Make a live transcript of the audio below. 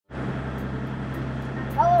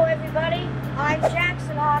everybody. I'm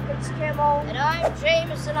Jackson Hawkins Kimmel. And I'm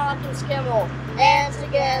Jameson Hawkins Kimmel. And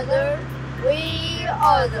together, we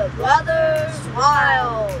are the Brothers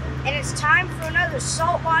Wild. And it's time for another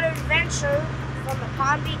saltwater adventure from the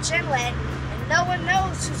Palm Beach Inlet. And no one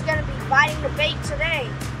knows who's going to be biting the bait today.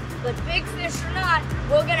 But big fish or not,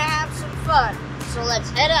 we're going to have some fun. So let's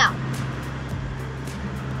head out.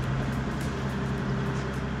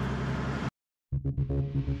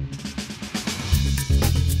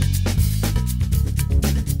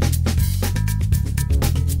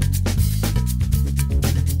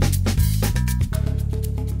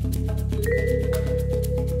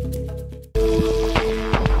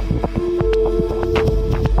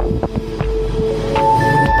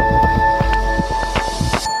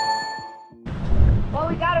 Well,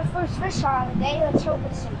 we got our first fish on today. Let's hope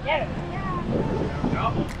it's some dinner.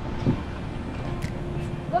 Double.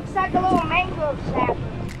 Looks like a little mangrove snapper.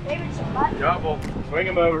 Maybe some mutton. Double. Swing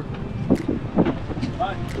him over.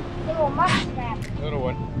 Little mutton snapper. Little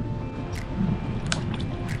one.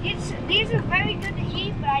 These are very good to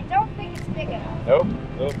eat, but I don't think it's big enough. Nope.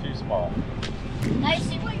 A little too small. Now you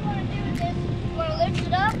see what you want to do with this? You want to lift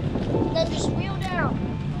it up, and then just reel down.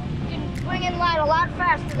 You can bring in line a lot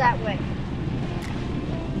faster that way.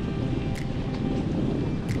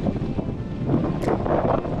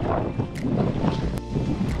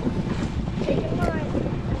 Take it mine.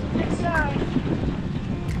 Good sign.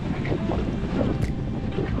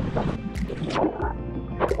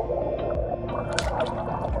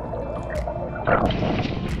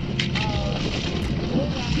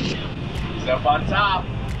 He's up on top.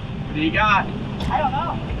 What do you got? I don't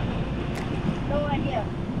know. No idea.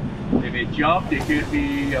 If it jumped, it could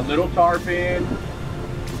be a little tarpon,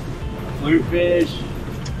 bluefish,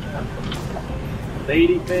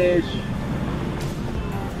 ladyfish,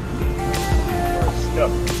 or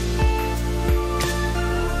snook.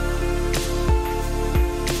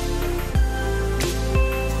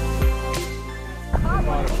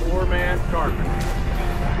 On a four-man's tarpon.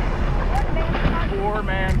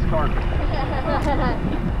 Four-man's tarpon.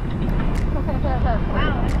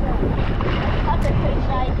 Wow, that's a good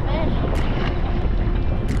sized fish.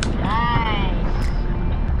 Nice.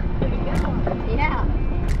 Pretty good one. Yeah.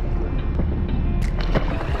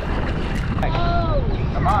 Oh.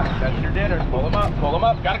 Come on, that's your dinner. Pull him up, pull him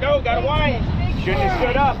up. Gotta go, gotta wind. Shouldn't have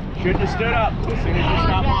stood up. Shouldn't have stood up. As soon as you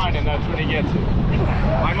stop winding, that's when he gets it.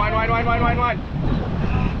 Wind, wind, wind, wind, wind, wind, wind.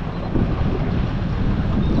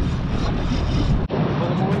 Pull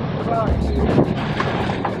him away from the box.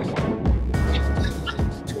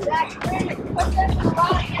 That's great. Put them in the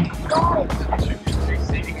bottom and go. Should be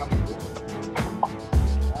receiving him.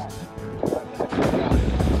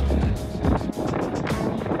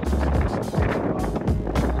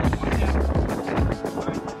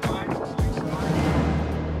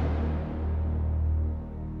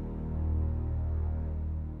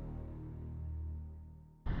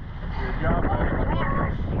 Good job, buddy.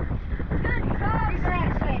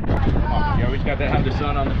 You always got to have the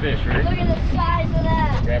sun on the fish, right? Look at the size of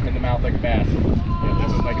that. Grab him in the mouth like a bass. Yeah,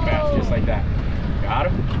 this is like a bass, just like that. Got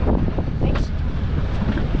him?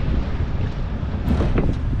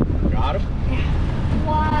 Got him?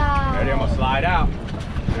 Wow. Ready? I'm gonna slide out.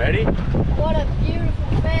 Ready? What a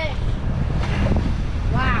beautiful fish.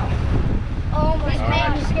 Wow. Oh my These All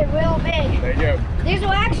right. babies get real big. There you go. These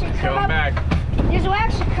will actually come Going up. back. These will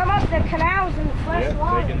actually come up the canals in the fresh Yeah,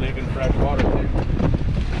 water. they can live in fresh water too.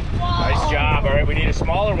 Nice job. All right, we need a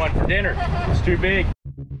smaller one for dinner. It's too big.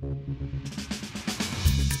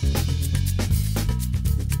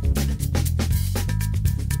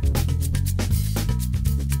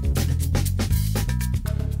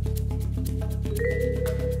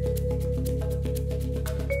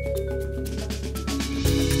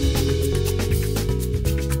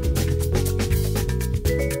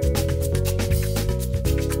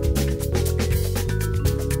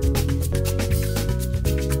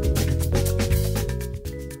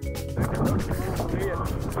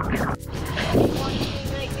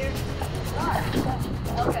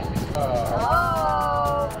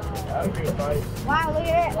 That was a good fight. Wow, look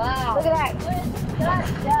at it. Wow. Look at that.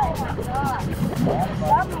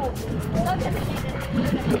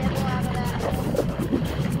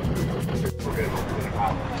 We're good. In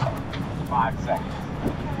about 5 seconds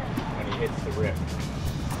when he hits the rip.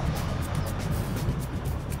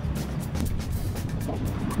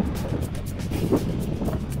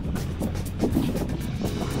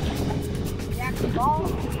 Ball.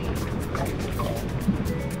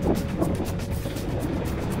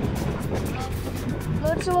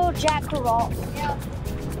 Looks a little jackerel. Yeah.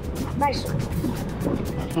 Nice one.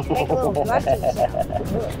 Make a little grunting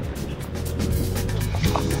sound.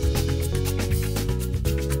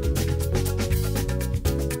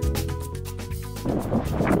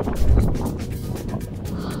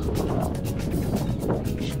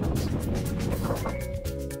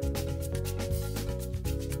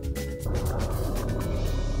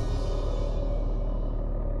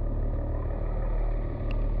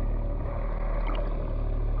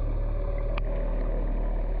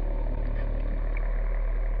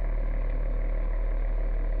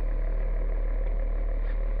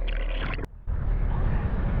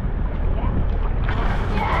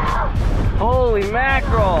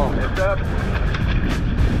 mackerel. It's up.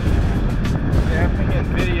 Snapping and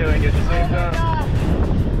videoing at the same time.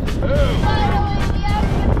 Boom. Finally, the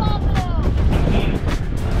African Pompano.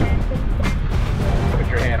 Put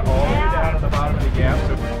your hand all the way down on the bottom of the gap.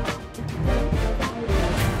 So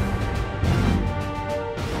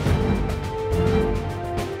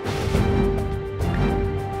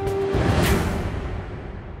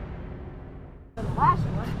The last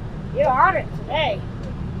one. You're on it today.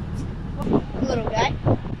 Little guy.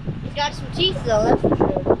 He's got some teeth though, that's for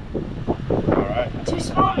sure. all right. Too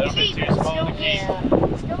small A to little bit keep. too small to keep.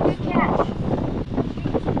 Yeah. Still good catch.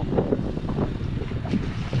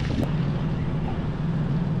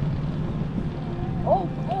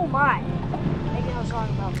 Oh my. Maybe I was wrong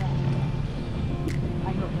about that.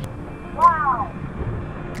 I know. Wow.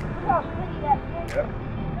 Look how pretty that is. Yep.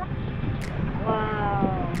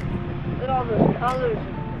 Wow. Look at all those colors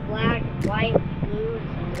of black, white, blue,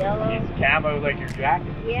 and yellow. It's camo like your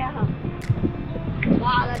jacket. Yeah.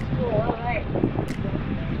 Wow, that's cool. All right.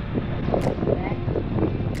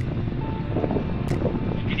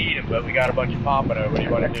 You can eat him, but we got a bunch of pompano. What do you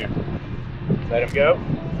want to do? Let him go?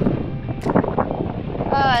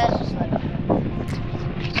 That's just like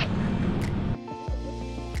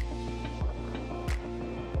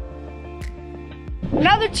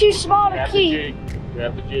Another too small to Grab the keep. jig.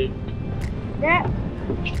 Grab the jig. That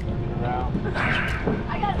Around.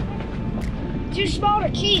 I got it. Too small to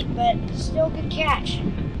keep, but still good catch.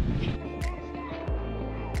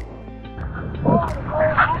 Oh, that's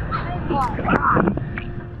a big one.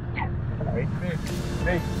 Wait,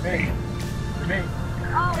 me.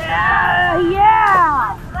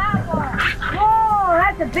 Yeah. That one. Whoa,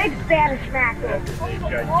 that's a big Spanish mackerel. That's a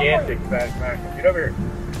gigantic Spanish mackerel. Get over here.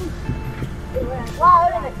 Wow,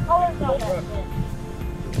 look at the colors on that fish.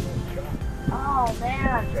 Oh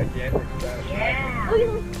man. Gigantic Spanish mackerel. Yeah. Look at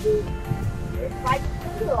those teeth. It's like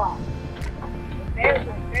off. Very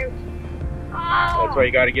good, very good. That's why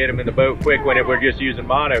you got to get them in the boat quick when we're just using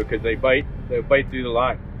mono, because they bite through the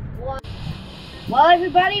line. Well,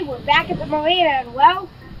 everybody, we're back at the marina, and well,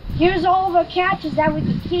 here's all the catches that we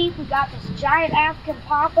could keep. We got this giant African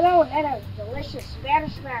Pompano and then a delicious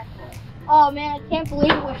Spanish mackerel. oh man, I can't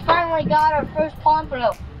believe it. We finally got our first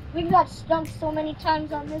pompano. We've got stumped so many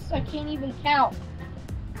times on this, I can't even count.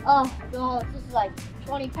 Oh god, this is like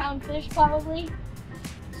 20-pound fish probably.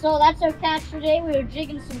 So that's our catch for today. We were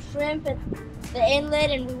jigging some shrimp at the inlet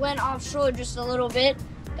and we went offshore just a little bit.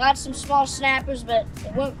 Got some small snappers, but they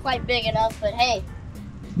weren't quite big enough. But hey,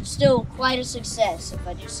 still quite a success, if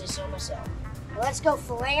I do say so myself. Well, let's go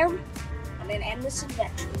fillet 'em and then end this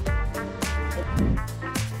adventure.